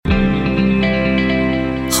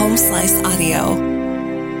Home Slice Audio.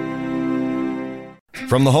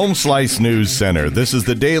 From the Home Slice News Center, this is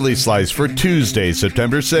the Daily Slice for Tuesday,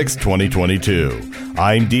 September 6, 2022.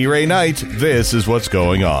 I'm D. Ray Knight. This is what's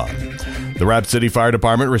going on. The Rapid City Fire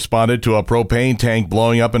Department responded to a propane tank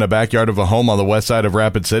blowing up in a backyard of a home on the west side of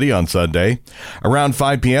Rapid City on Sunday. Around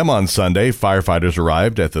 5 p.m. on Sunday, firefighters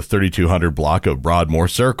arrived at the 3200 block of Broadmoor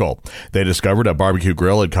Circle. They discovered a barbecue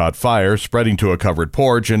grill had caught fire, spreading to a covered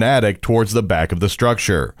porch and attic towards the back of the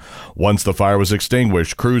structure. Once the fire was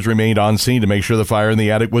extinguished, crews remained on scene to make sure the fire in the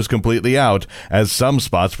attic was completely out, as some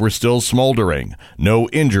spots were still smoldering. No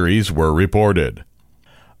injuries were reported.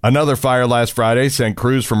 Another fire last Friday sent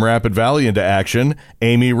crews from Rapid Valley into action.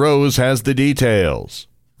 Amy Rose has the details.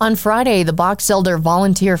 On Friday, the Box Elder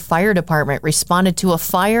Volunteer Fire Department responded to a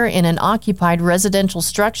fire in an occupied residential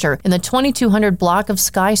structure in the 2200 block of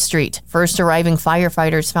Sky Street. First arriving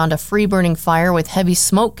firefighters found a free-burning fire with heavy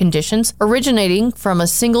smoke conditions originating from a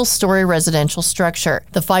single-story residential structure.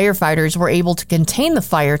 The firefighters were able to contain the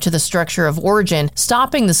fire to the structure of origin,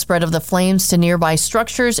 stopping the spread of the flames to nearby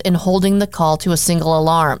structures and holding the call to a single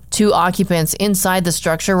alarm. 2 occupants inside the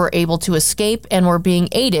structure were able to escape and were being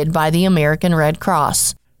aided by the American Red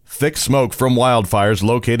Cross. Thick smoke from wildfires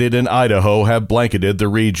located in Idaho have blanketed the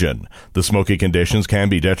region. The smoky conditions can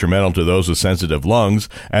be detrimental to those with sensitive lungs,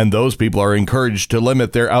 and those people are encouraged to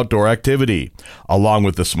limit their outdoor activity. Along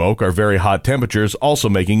with the smoke are very hot temperatures, also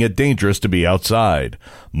making it dangerous to be outside.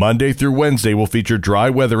 Monday through Wednesday will feature dry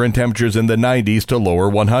weather and temperatures in the 90s to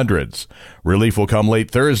lower 100s. Relief will come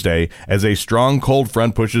late Thursday as a strong cold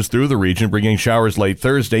front pushes through the region, bringing showers late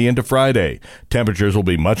Thursday into Friday. Temperatures will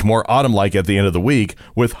be much more autumn-like at the end of the week,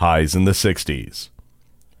 with highs in the 60s.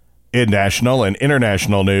 In national and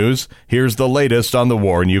international news, here's the latest on the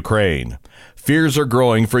war in Ukraine. Fears are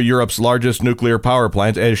growing for Europe's largest nuclear power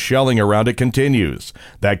plant as shelling around it continues.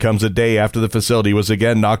 That comes a day after the facility was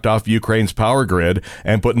again knocked off Ukraine's power grid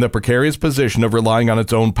and put in the precarious position of relying on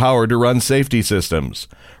its own power to run safety systems.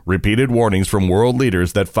 Repeated warnings from world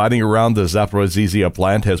leaders that fighting around the Zaporizhzhia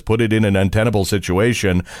plant has put it in an untenable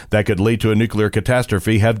situation that could lead to a nuclear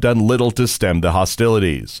catastrophe have done little to stem the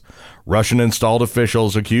hostilities. Russian-installed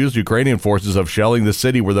officials accused Ukrainian forces of shelling the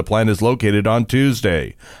city where the plant is located on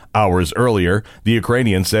Tuesday. Hours earlier, the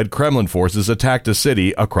Ukrainians said Kremlin forces attacked a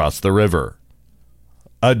city across the river.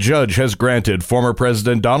 A judge has granted former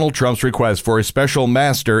President Donald Trump's request for a special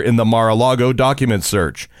master in the Mar-a-Lago document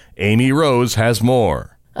search. Amy Rose has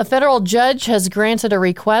more. A federal judge has granted a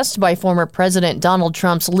request by former President Donald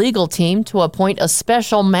Trump's legal team to appoint a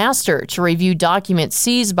special master to review documents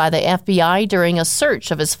seized by the FBI during a search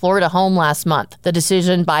of his Florida home last month. The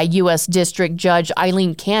decision by U.S. District Judge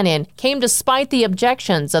Eileen Cannon came despite the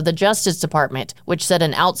objections of the Justice Department, which said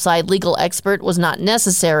an outside legal expert was not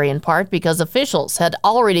necessary, in part because officials had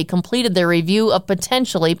already completed their review of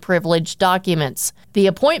potentially privileged documents. The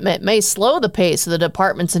appointment may slow the pace of the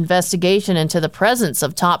department's investigation into the presence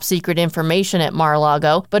of top-secret information at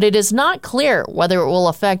Mar-a-Lago, but it is not clear whether it will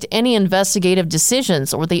affect any investigative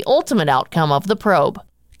decisions or the ultimate outcome of the probe.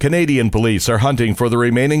 Canadian police are hunting for the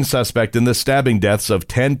remaining suspect in the stabbing deaths of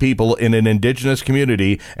 10 people in an Indigenous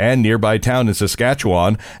community and nearby town in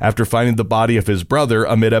Saskatchewan after finding the body of his brother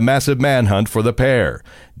amid a massive manhunt for the pair.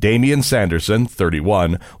 Damian Sanderson,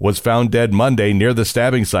 31, was found dead Monday near the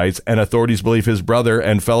stabbing sites, and authorities believe his brother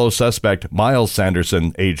and fellow suspect Miles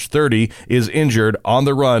Sanderson, age 30, is injured, on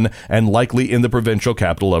the run, and likely in the provincial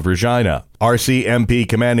capital of Regina. RCMP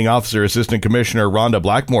Commanding Officer Assistant Commissioner Rhonda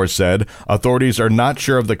Blackmore said authorities are not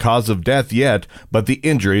sure of the cause of death yet, but the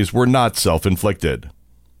injuries were not self-inflicted.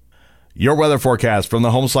 Your weather forecast from the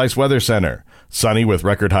Home Slice Weather Center. Sunny with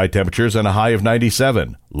record high temperatures and a high of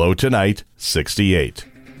 97. Low tonight, 68.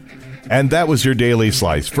 And that was your Daily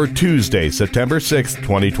Slice for Tuesday, September 6th,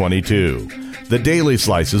 2022. The Daily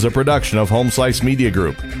Slice is a production of Home Slice Media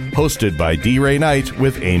Group, hosted by D. Ray Knight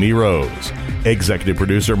with Amy Rose. Executive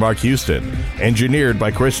producer Mark Houston. Engineered by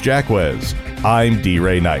Chris Jacquez. I'm D.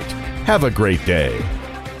 Ray Knight. Have a great day.